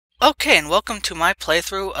Okay, and welcome to my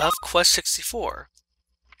playthrough of Quest 64.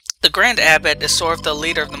 The Grand Abbot is sort of the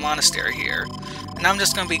leader of the monastery here, and I'm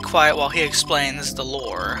just going to be quiet while he explains the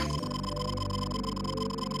lore.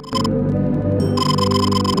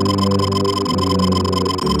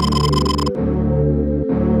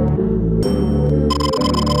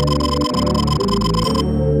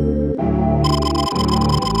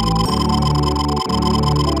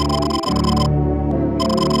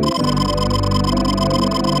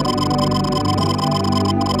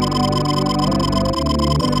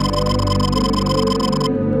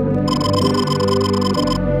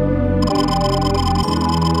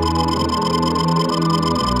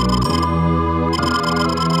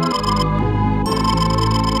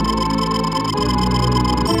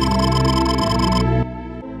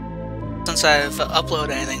 Since I've uploaded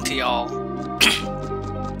anything to y'all,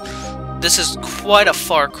 this is quite a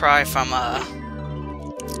far cry from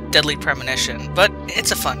Deadly Premonition, but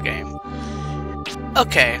it's a fun game.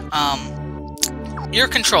 Okay, your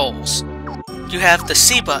controls. You have the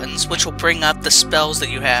C buttons, which will bring up the spells that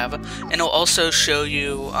you have, and it'll also show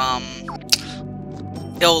you,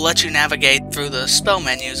 it'll let you navigate through the spell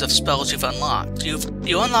menus of spells you've unlocked. You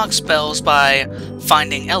unlock spells by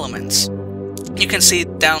finding elements. You can see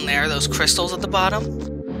down there those crystals at the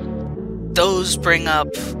bottom. Those bring up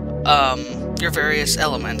your various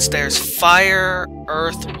elements. There's fire,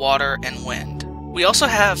 earth, water, and wind. We also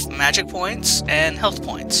have magic points and health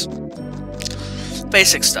points.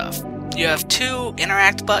 Basic stuff. You have two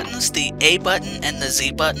interact buttons, the A button and the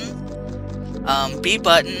Z button. B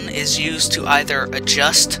button is used to either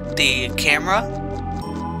adjust the camera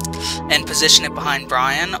and position it behind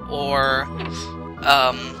Brian, or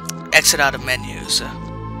exit out of menus.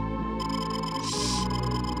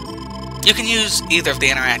 You can use either of the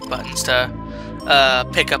interact buttons to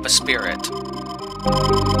pick up a spirit.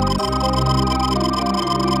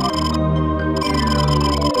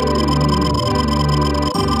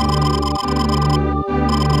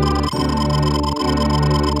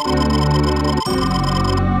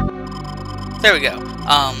 There we go.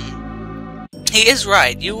 He is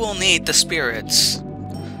right. You will need the spirits.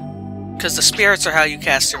 Because the spirits are how you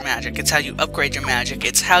cast your magic. It's how you upgrade your magic.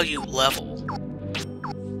 It's how you level.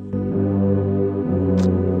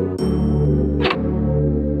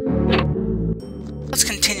 Let's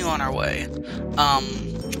continue on our way.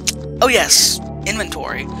 Oh yes,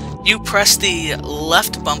 inventory. You press the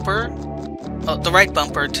left bumper, the right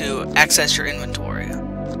bumper to access your inventory.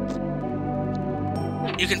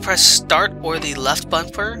 You can press start or the left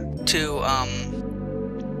bumper to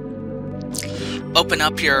open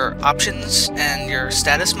up your options and your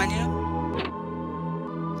status menu.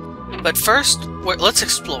 But first, let's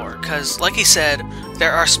explore, because like he said,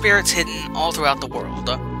 there are spirits hidden all throughout the world.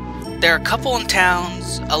 There are a couple in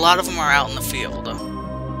towns, a lot of them are out in the field.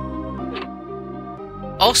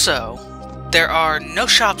 Also, there are no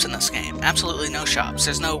shops in this game, absolutely no shops.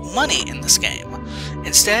 There's no money in this game.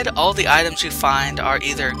 Instead, all the items you find are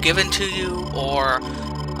either given to you or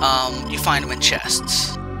you find them in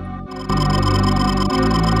chests.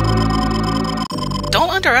 Don't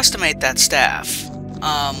underestimate that staff.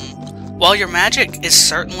 While your magic is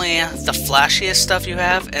certainly the flashiest stuff you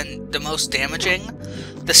have and the most damaging,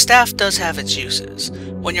 the staff does have its uses.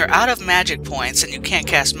 When you're out of magic points and you can't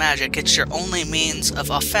cast magic, it's your only means of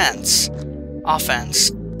offense.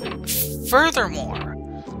 Furthermore,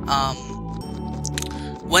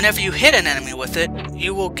 whenever you hit an enemy with it,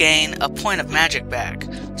 you will gain a point of magic back.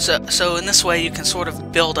 So in this way, you can sort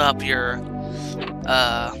of build up your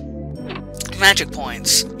magic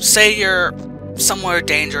points. Say you're somewhere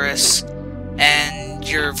dangerous and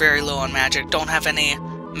you're very low on magic, don't have any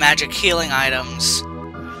magic healing items.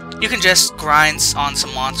 You can just grind on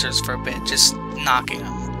some monsters for a bit, just knocking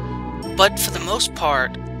them. But for the most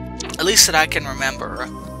part, at least that I can remember,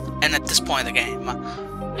 and at this point in the game,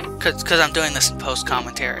 because I'm doing this in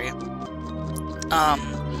post-commentary,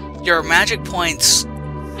 your magic points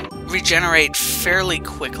regenerate fairly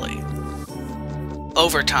quickly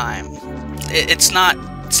over time. It's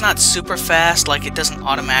not super fast, like it doesn't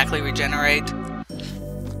automatically regenerate,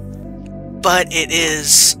 but it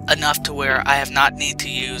is enough to where I have not need to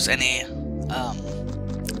use any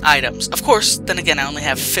items. Of course, then again, I only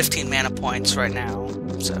have 15 mana points right now,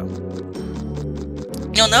 so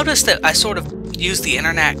you'll notice that I sort of use the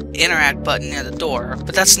interact button near the door,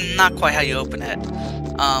 but that's not quite how you open it.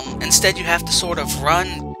 Instead, you have to sort of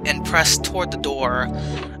run and press toward the door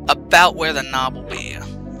about where the knob will be,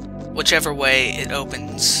 whichever way it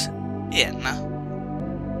opens in.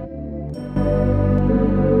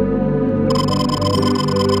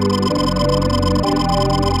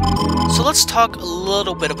 So let's talk a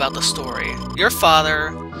little bit about the story. Your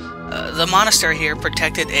father The monastery here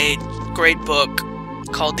protected a great book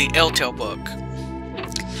called the Elto Book.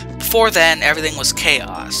 Before then, everything was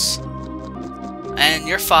chaos. And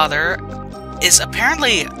your father is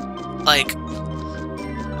apparently, like,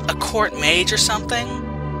 a court mage or something,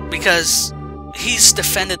 because he's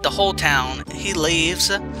defended the whole town. He leaves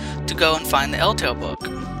to go and find the Elto Book.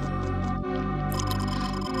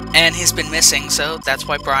 And he's been missing, so that's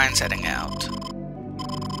why Brian's heading out.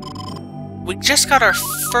 We just got our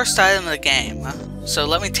first item of the game, so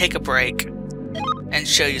let me take a break and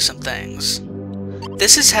show you some things.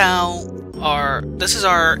 This is our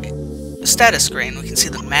status screen. We can see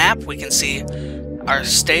the map, we can see our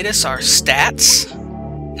status, our stats,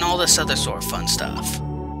 and all this other sort of fun stuff.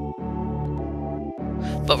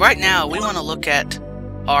 But right now, we want to look at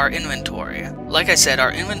our inventory. Like I said,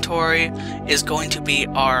 our inventory is going to be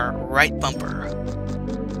our right bumper.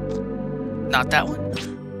 Not that one.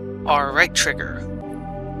 Our right trigger.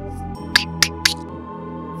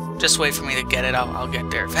 Just wait for me to get it. I'll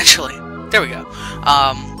get there eventually. There we go.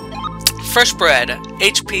 Fresh bread,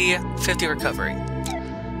 HP, 50 recovery.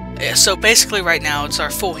 So basically right now it's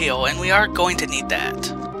our full heal, and we are going to need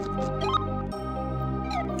that.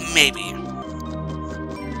 Maybe.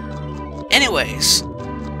 Anyways,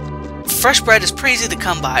 fresh bread is pretty easy to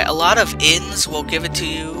come by. A lot of inns will give it to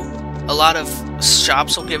you. A lot of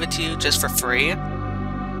shops will give it to you just for free.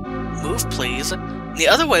 Move, please. The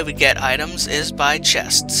other way we get items is by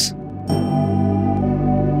chests.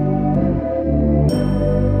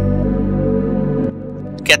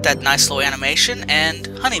 Get that nice little animation, and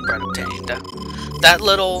honey bread obtained. That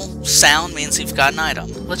little sound means you've got an item.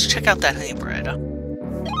 Let's check out that honey bread.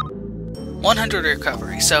 100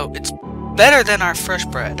 recovery, so it's better than our fresh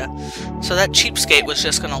bread. So that cheapskate was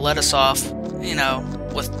just gonna let us off, you know,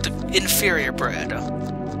 with the inferior bread.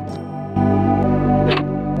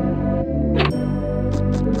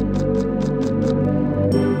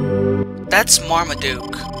 That's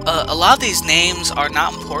Marmaduke. A lot of these names are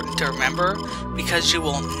not important to remember because you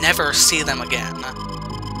will never see them again.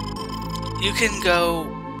 You can go...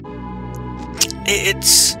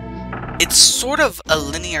 It's sort of a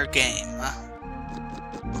linear game.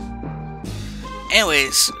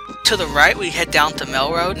 Anyways, to the right we head down to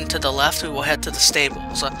Melrode, and to the left we will head to the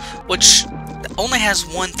stables, which only has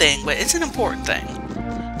one thing, but it's an important thing.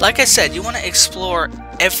 Like I said, you want to explore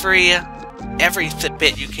every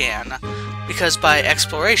bit you can, because by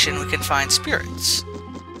exploration we can find spirits.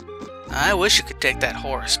 I wish you could take that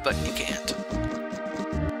horse, but you can't.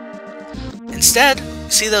 Instead,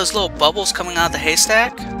 see those little bubbles coming out of the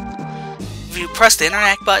haystack? If you press the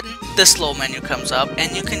interact button, this little menu comes up,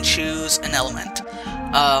 and you can choose an element.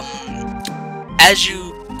 As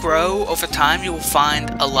you grow over time, you will find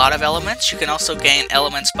a lot of elements. You can also gain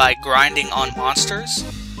elements by grinding on monsters.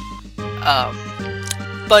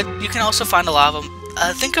 But you can also find a lot of them.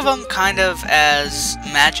 Think of them kind of as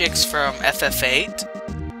magics from FF8.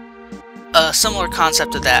 A similar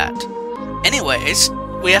concept to that. Anyways,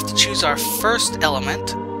 we have to choose our first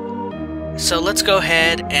element. So let's go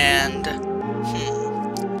ahead and...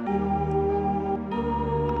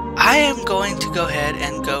 I am going to go ahead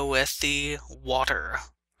and go with the water.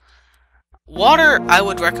 Water I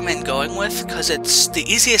would recommend going with because it's the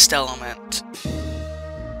easiest element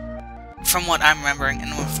from what I'm remembering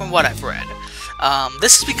and from what I've read.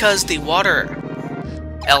 This is because the water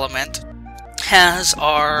element has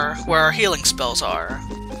where our healing spells are.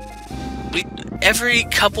 Every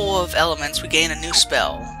couple of elements we gain a new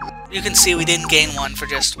spell. You can see we didn't gain one for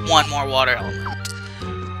just one more water element.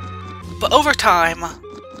 But over time,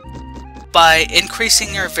 by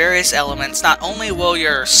increasing your various elements, not only will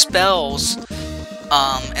your spells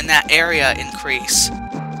in that area increase,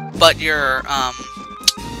 but your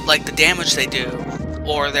like the damage they do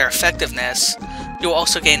or their effectiveness, you'll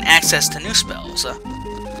also gain access to new spells.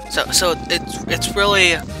 So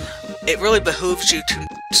it really behooves you to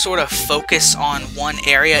sort of focus on one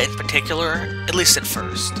area in particular, at least at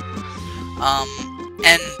first.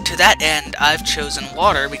 And to that end, I've chosen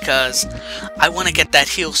water because I want to get that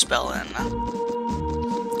heal spell in.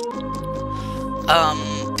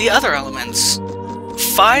 The other elements.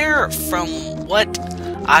 Fire, from what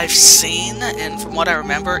I've seen and from what I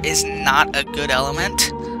remember, is not a good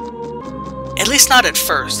element. At least not at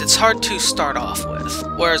first. It's hard to start off with,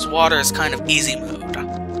 whereas water is kind of easy mode.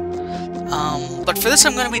 But for this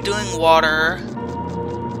I'm going to be doing water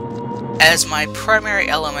as my primary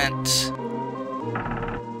element,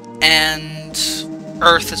 and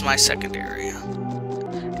earth is my secondary.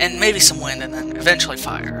 And maybe some wind, and then eventually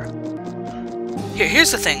fire.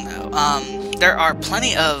 Here's the thing though, there are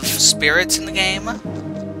plenty of spirits in the game,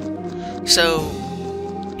 so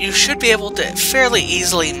you should be able to fairly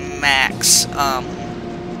easily max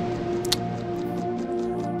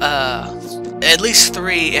at least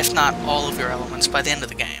 3, if not all of your elements by the end of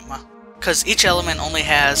the game. Because each element only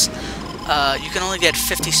has, you can only get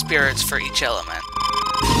 50 spirits for each element.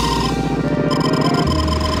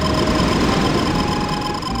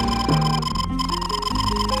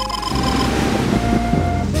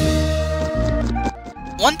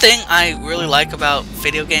 One thing I really like about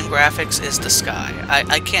video game graphics is the sky.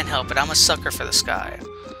 I can't help it, I'm a sucker for the sky.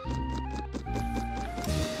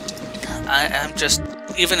 I'm just,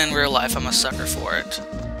 even in real life, I'm a sucker for it.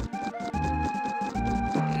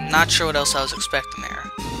 Not sure what else I was expecting there.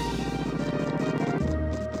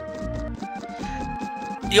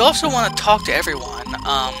 You also want to talk to everyone.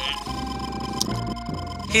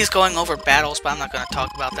 He's going over battles, but I'm not going to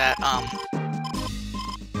talk about that.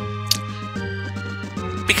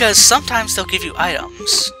 Because sometimes they'll give you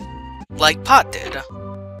items, like Pot did.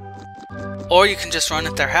 Or you can just run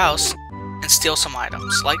at their house and steal some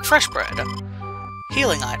items, like fresh bread,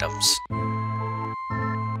 healing items.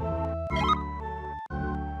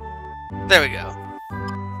 There we go.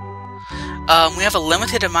 We have a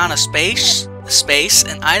limited amount of space,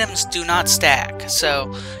 and items do not stack. So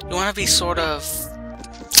you want to be sort of,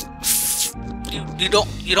 you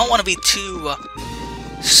don't want to be too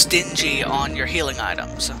stingy on your healing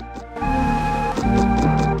items.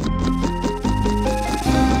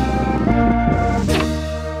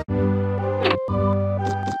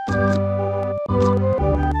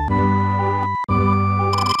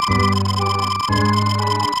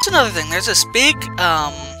 That's another thing. There's this big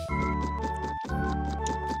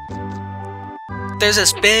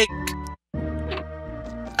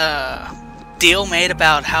deal made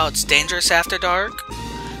about how it's dangerous after dark,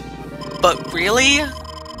 but really,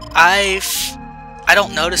 I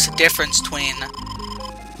don't notice a difference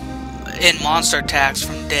in monster attacks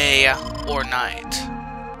from day or night.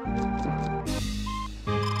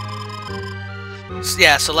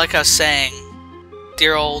 Yeah, so like I was saying,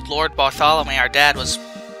 dear old Lord Bartholomew, our dad, was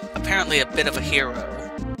apparently a bit of a hero.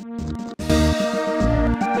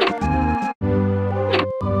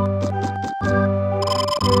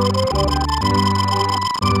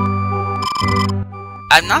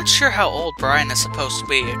 I'm not sure how old Brian is supposed to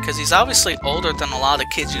be, because he's obviously older than a lot of the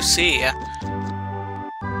kids you see.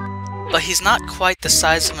 But he's not quite the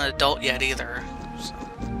size of an adult yet either. So.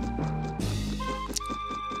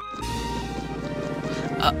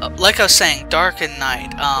 Like I was saying, dark and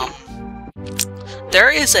night.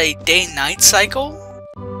 There is a day-night cycle.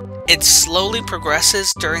 It slowly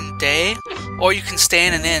progresses during the day, or you can stay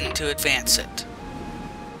in an inn to advance it.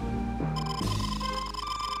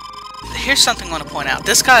 Here's something I want to point out.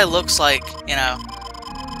 This guy looks like, you know,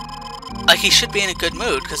 like he should be in a good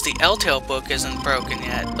mood, because the L-Tail book isn't broken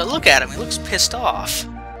yet. But look at him, he looks pissed off.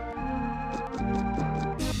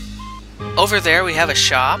 Over there we have a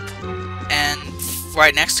shop, and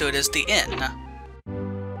right next to it is the inn.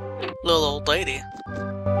 Little old lady.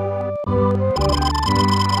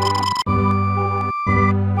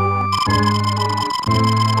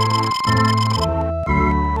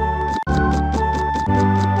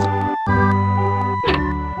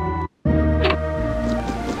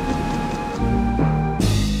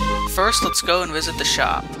 First, let's go and visit the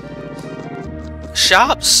shop.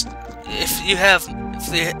 Shops,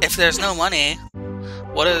 if there's no money,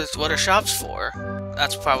 what are shops for?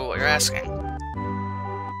 That's probably what you're asking.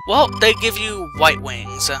 Well, they give you white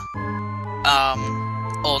wings.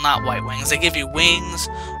 Well, not white wings. They give you wings,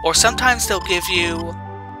 or sometimes they'll give you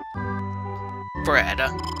bread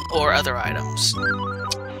or other items.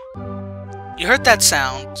 You heard that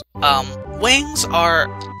sound. Wings are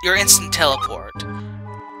your instant teleport.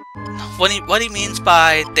 What he means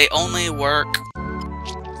by they only work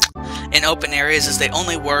in open areas is they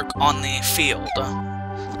only work on the field.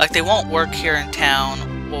 Like, they won't work here in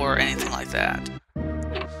town or anything like that.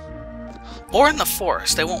 Or in the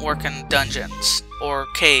forest. They won't work in dungeons or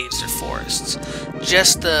caves or forests.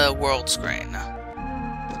 Just the world screen.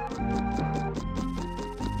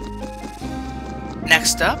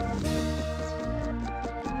 Next up.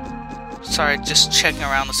 Sorry, just checking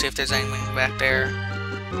around to see if there's anything back there.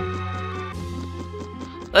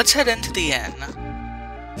 Let's head into the inn.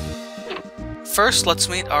 First, let's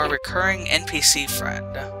meet our recurring NPC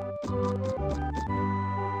friend.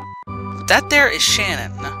 That there is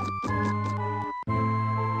Shannon.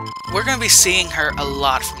 We're going to be seeing her a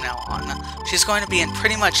lot from now on. She's going to be in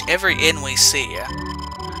pretty much every inn we see.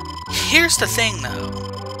 Here's the thing, though.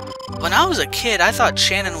 When I was a kid, I thought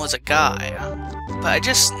Shannon was a guy. But I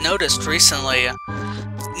just noticed recently,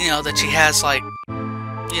 you know, that she has, like,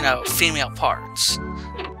 you know, female parts.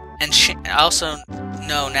 And I also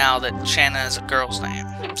know now that Shanna is a girl's name,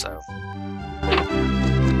 so...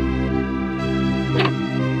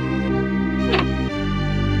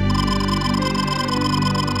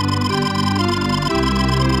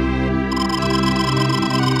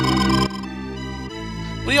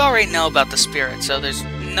 We already know about the spirit, so there's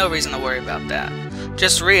no reason to worry about that.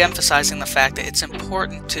 Just re-emphasizing the fact that it's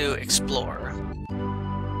important to explore.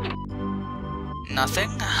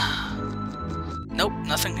 Nothing? Nope,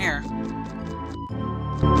 nothing here.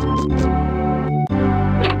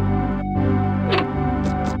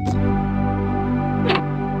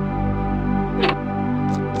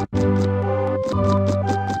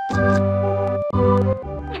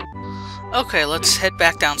 Okay, let's head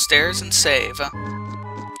back downstairs and save.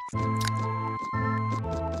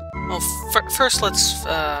 Well, first let's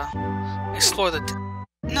explore the...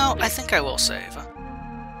 No, I think I will save.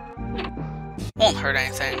 Won't hurt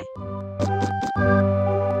anything.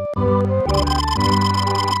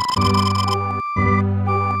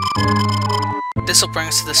 This'll bring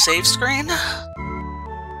us to the save screen.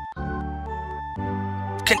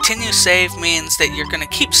 Continue save means that you're gonna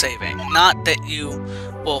keep saving, not that you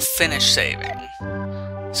will finish saving.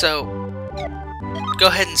 So, go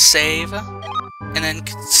ahead and save, and then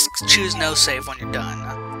choose no save when you're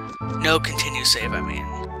done. No continue save, I mean.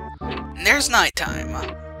 And there's nighttime.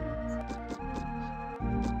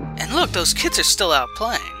 And look, those kids are still out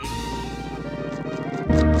playing.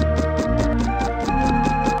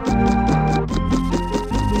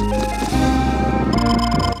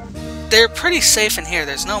 They're pretty safe in here.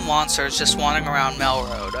 There's no monsters just wandering around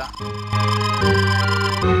Melrode.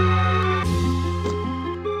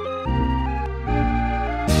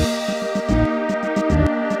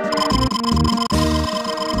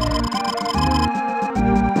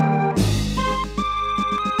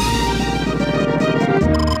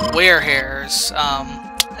 Werehairs.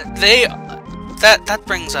 That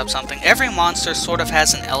brings up something. Every monster sort of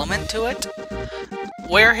has an element to it.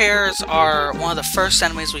 Werehairs are one of the first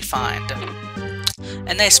enemies we find,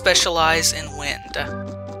 and they specialize in wind.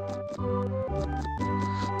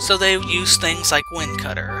 So they use things like Wind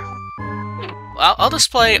Cutter. I'll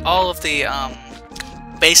display all of the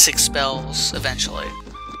basic spells eventually.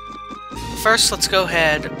 First, let's go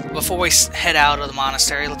ahead, before we head out of the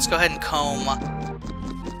monastery, let's go ahead and comb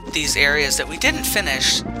these areas that we didn't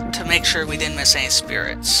finish to make sure we didn't miss any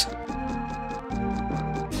spirits.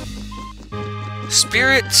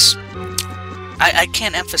 Spirits, I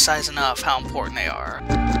can't emphasize enough how important they are.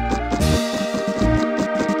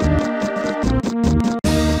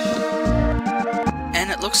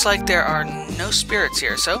 And it looks like there are no spirits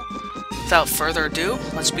here, so without further ado,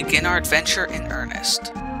 let's begin our adventure in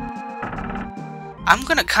earnest. I'm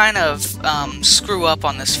gonna kind of screw up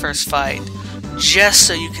on this first fight, just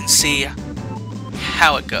so you can see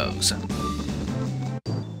how it goes.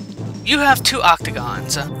 You have two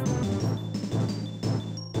octagons.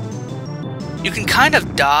 You can kind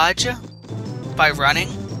of dodge by running.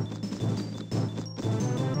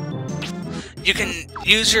 You can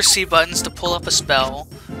use your C buttons to pull up a spell,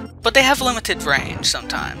 but they have limited range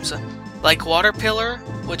sometimes. Like Water Pillar,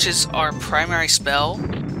 which is our primary spell,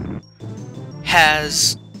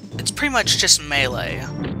 it's pretty much just melee.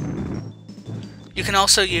 You can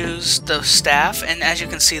also use the staff, and as you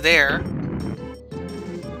can see there,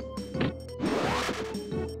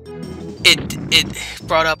 it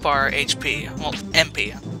brought up our HP, well,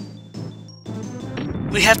 MP.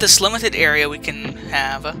 We have this limited area we can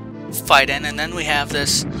have fight in, and then we have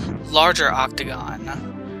this larger octagon,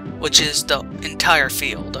 which is the entire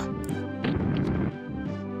field.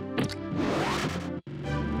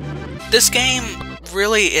 This game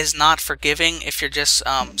really is not forgiving if you're just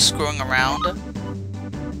screwing around.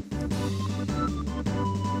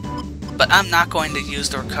 But I'm not going to use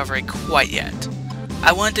the recovery quite yet.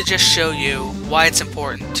 I wanted to just show you why it's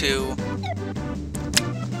important to...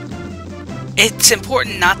 It's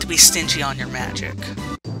important not to be stingy on your magic.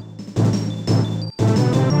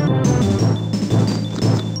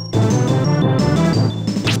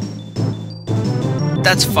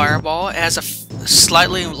 That's Fireball. It has a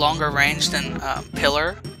slightly longer range than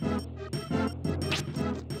Pillar.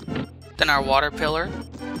 Than our Water Pillar.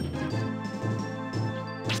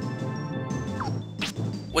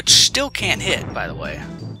 Which still can't hit, by the way.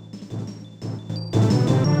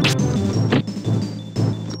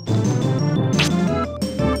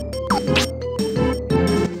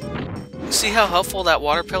 See how helpful that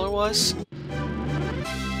Water Pillar was?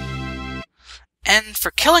 And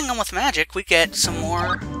for killing them with magic, we get some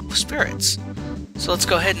more spirits. So let's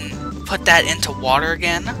go ahead and put that into water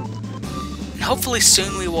again. And hopefully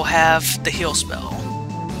soon we will have the heal spell.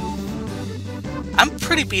 I'm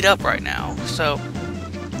pretty beat up right now, so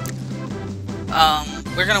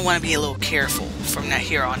we're gonna want to be a little careful from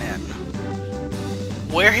here on in.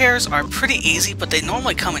 Werehairs are pretty easy, but they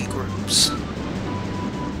normally come in groups.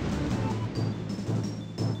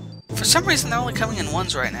 For some reason, they're only coming in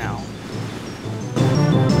ones right now.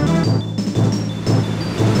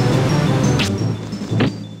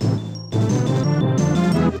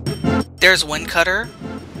 There's Windcutter.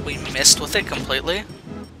 We missed with it completely.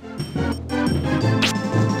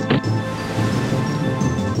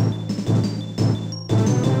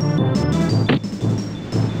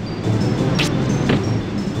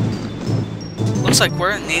 Looks like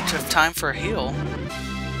we're in need of time for a heal.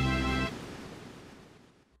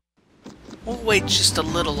 We'll wait just a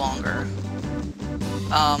little longer.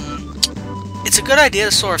 It's a good idea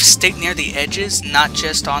to sort of stick near the edges, not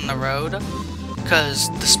just on the road, because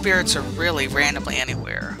the spirits are really randomly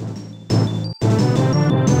anywhere.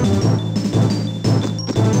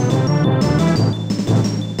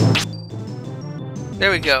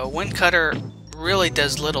 There we go. Windcutter really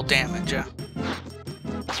does little damage.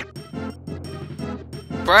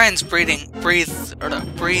 Brian's breathing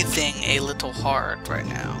a little hard right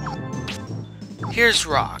now. Here's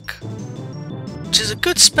Rock, which is a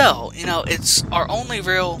good spell. You know, it's our only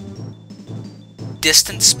real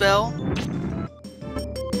distance spell.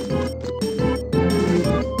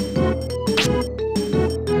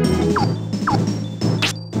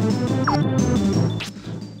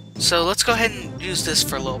 So let's go ahead and use this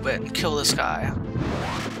for a little bit and kill this guy.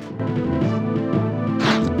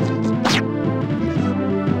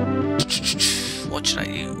 What should I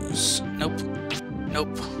use? Nope.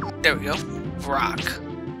 Nope. There we go. Rock.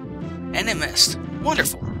 And it missed.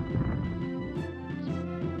 Wonderful.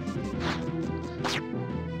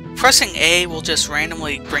 Pressing A will just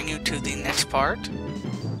randomly bring you to the next part.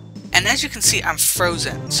 And as you can see, I'm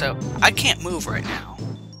frozen, so I can't move right now.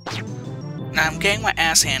 Now I'm getting my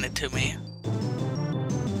ass handed to me.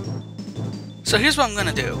 So here's what I'm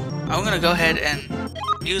gonna do. I'm gonna go ahead and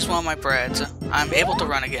use one of my breads. I'm able to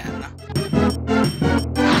run again.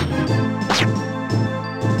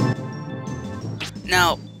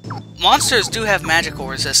 Now, monsters do have magical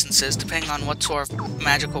resistances depending on what sort of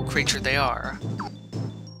magical creature they are.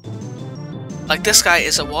 Like this guy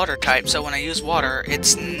is a water type, so when I use water,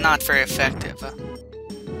 it's not very effective.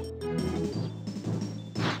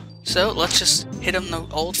 So let's just hit him the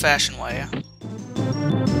old-fashioned way.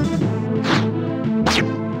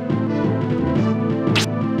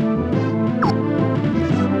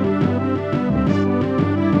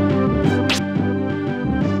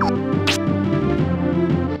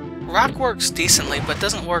 Rock works decently, but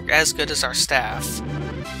doesn't work as good as our staff.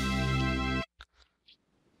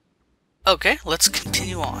 Okay, let's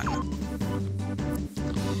continue on.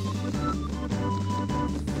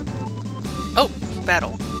 Oh,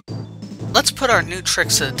 battle. Let's put our new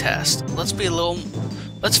tricks to the test. Let's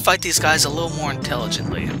fight these guys a little more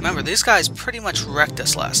intelligently. Remember, these guys pretty much wrecked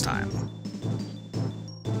us last time.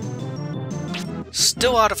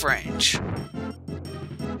 Still out of range.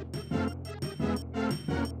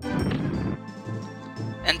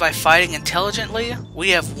 And by fighting intelligently,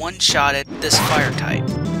 we have one-shotted this fire type.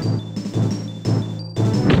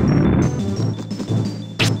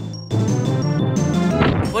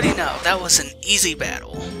 What do you know? That was an easy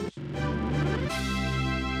battle.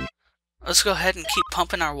 Let's go ahead and keep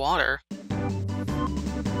pumping our water.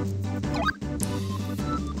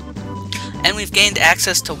 And we've gained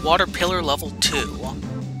access to Water Pillar level 2.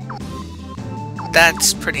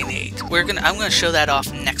 That's pretty neat. I'm gonna show that off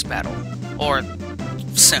in next battle. Or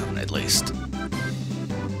soon, at least.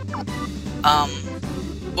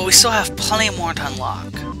 But we still have plenty more to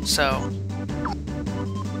unlock, so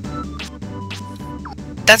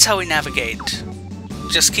that's how we navigate.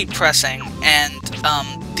 Just keep pressing, and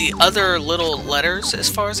the other little letters, as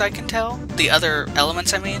far as I can tell, the other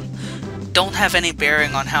elements, I mean, don't have any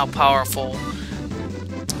bearing on how powerful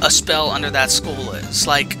a spell under that school is.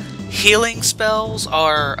 Like, healing spells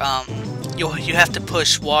are, you have to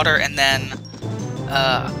push water and then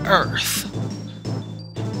earth.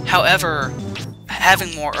 However,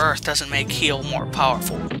 having more earth doesn't make heal more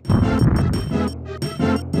powerful.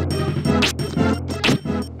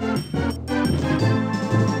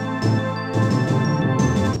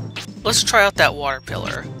 Let's try out that water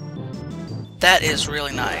pillar. That is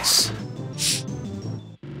really nice.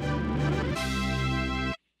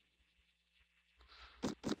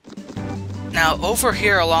 Now, over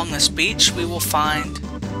here along this beach, we will find...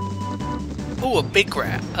 ooh, a big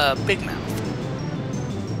mouth.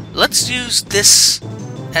 Let's use this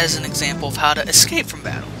as an example of how to escape from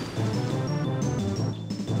battle.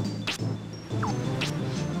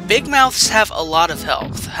 Big mouths have a lot of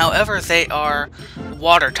health, however they are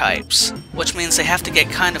water types, which means they have to get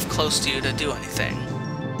kind of close to you to do anything.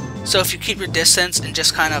 So if you keep your distance and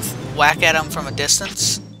just kind of whack at them from a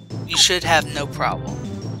distance, you should have no problem.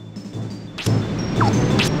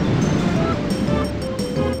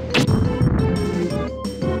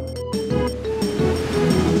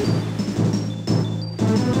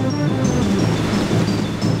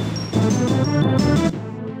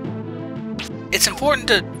 It's important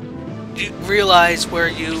to realize where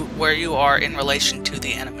you are in relation to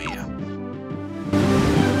the enemy.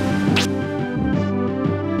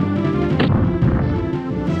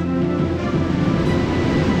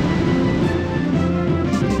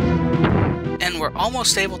 And we're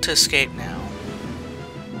almost able to escape now.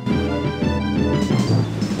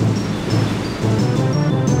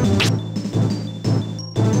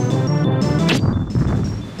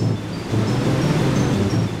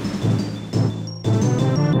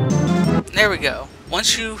 There we go.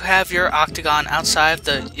 Once you have your octagon outside of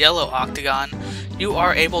the yellow octagon, you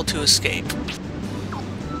are able to escape.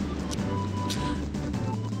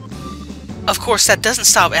 Of course, that doesn't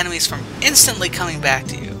stop enemies from instantly coming back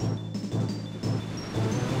to you.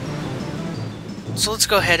 So let's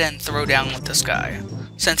go ahead and throw down with this guy,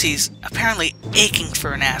 since he's apparently aching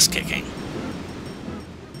for an ass kicking.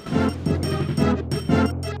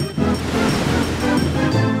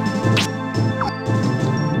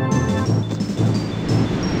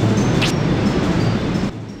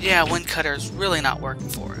 Yeah, Wind Cutter's really not working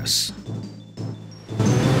for us.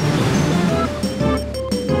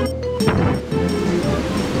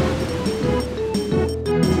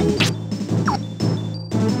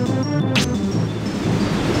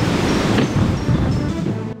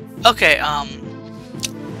 Okay,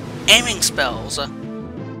 aiming spells. You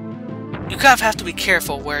kind of have to be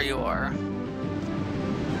careful where you are.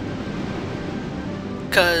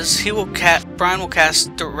 Because Brian will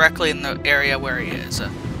cast directly in the area where he is.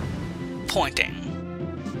 Pointing.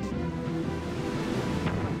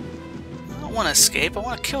 I don't want to escape, I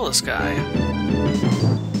want to kill this guy.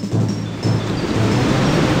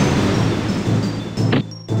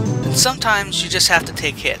 And sometimes you just have to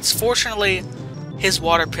take hits. Fortunately, his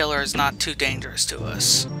water pillar is not too dangerous to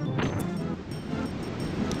us.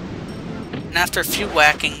 And after a few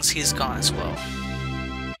whackings, he's gone as well.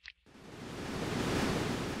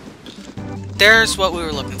 There's what we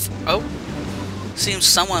were looking for. Oh! Seems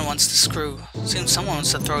someone wants to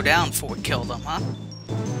throw down before we kill them, huh?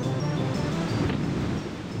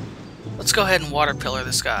 Let's go ahead and water pillar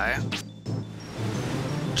this guy.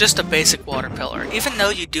 Just a basic water pillar. Even though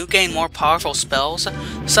you do gain more powerful spells,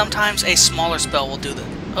 sometimes a smaller spell will do the...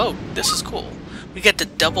 Oh, this is cool. We get to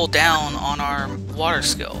double down on our water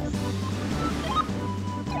skill.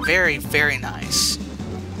 Very, very nice.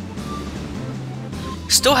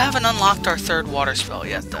 Still haven't unlocked our third water spell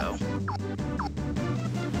yet, though.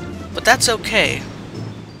 But that's okay.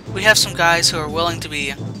 We have some guys who are willing to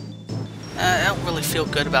be... I don't really feel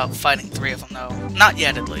good about fighting 3 of them, though. Not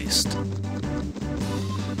yet, at least.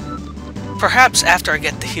 Perhaps after I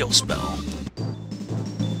get the heal spell.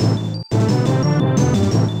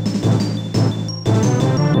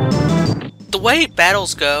 The way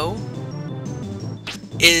battles go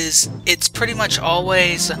is it's pretty much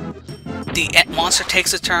always... The monster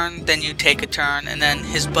takes a turn, then you take a turn, and then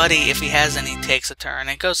his buddy, if he has any, takes a turn.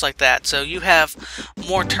 It goes like that, so you have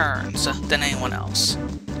more turns than anyone else.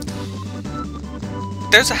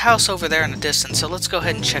 There's a house over there in the distance, so let's go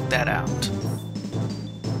ahead and check that out.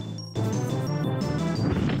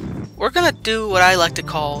 We're gonna do what I like to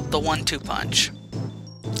call the 1-2 punch.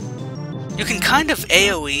 You can kind of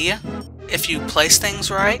AoE if you place things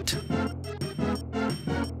right.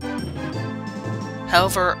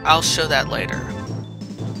 However, I'll show that later.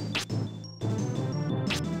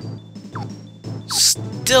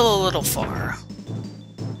 Still a little far.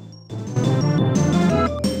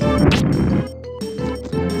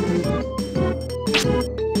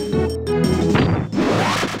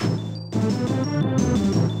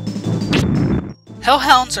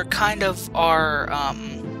 Hellhounds are kind of our,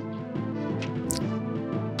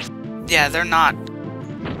 yeah, they're not...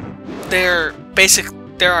 They're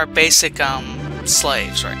our basic,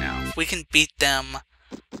 slaves right now. We can beat them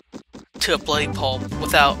to a bloody pulp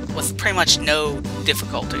with pretty much no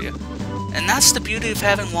difficulty. And that's the beauty of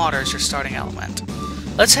having water as your starting element.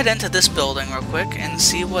 Let's head into this building real quick and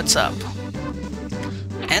see what's up.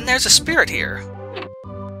 And there's a spirit here.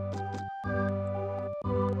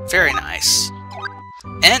 Very nice.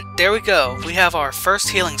 And there we go. We have our first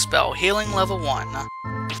healing spell. Healing level 1.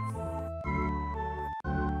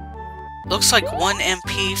 Looks like 1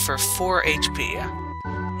 MP for 4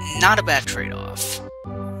 HP. Not a bad trade-off.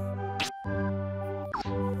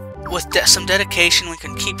 with some dedication, we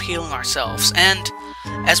can keep healing ourselves, and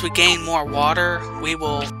as we gain more water, we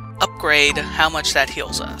will upgrade how much that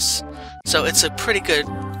heals us. So it's a pretty good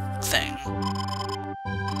thing.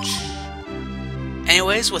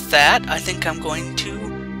 Anyways, with that, I think I'm going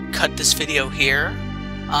to cut this video here.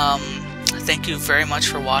 Thank you very much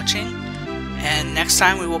for watching, and next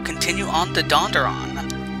time we will continue on to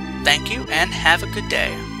Donderon. Thank you, and have a good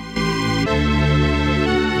day.